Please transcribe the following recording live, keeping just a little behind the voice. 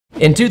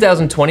In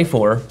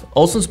 2024,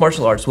 Olson's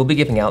Martial Arts will be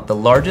giving out the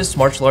largest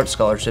martial arts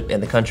scholarship in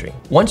the country.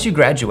 Once you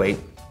graduate,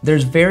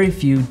 there's very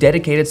few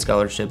dedicated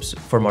scholarships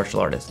for martial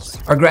artists.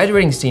 Our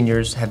graduating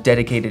seniors have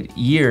dedicated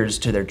years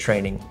to their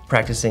training,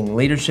 practicing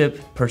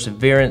leadership,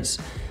 perseverance,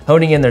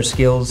 honing in their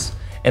skills,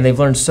 and they've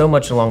learned so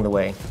much along the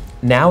way.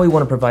 Now we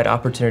want to provide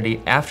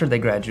opportunity after they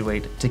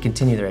graduate to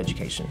continue their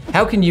education.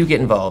 How can you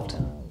get involved?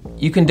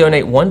 You can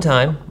donate one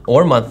time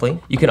or monthly.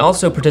 You can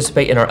also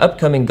participate in our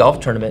upcoming golf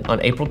tournament on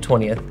April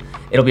 20th.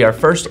 It'll be our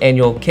first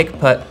annual Kick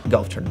Putt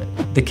golf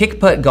tournament. The Kick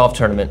Putt golf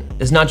tournament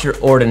is not your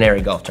ordinary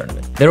golf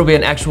tournament. There will be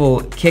an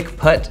actual kick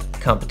putt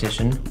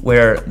competition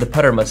where the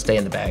putter must stay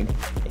in the bag.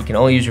 You can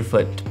only use your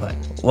foot to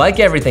putt.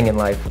 Like everything in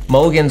life,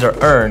 mulligans are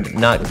earned,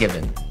 not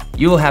given.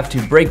 You will have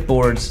to break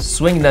boards,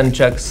 swing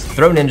nunchucks,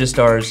 throw ninja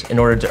stars in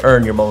order to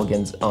earn your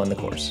mulligans on the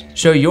course.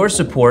 Show your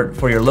support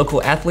for your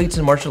local athletes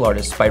and martial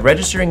artists by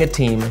registering a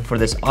team for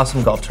this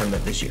awesome golf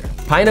tournament this year.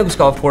 Pine Oaks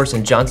Golf Course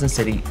in Johnson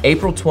City,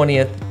 April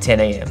 20th, 10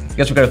 a.m.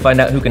 Guess we're gonna find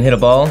out who can hit a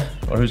ball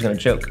or who's gonna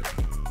choke.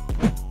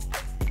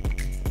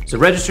 So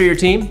register your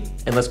team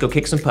and let's go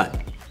kick some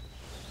putt.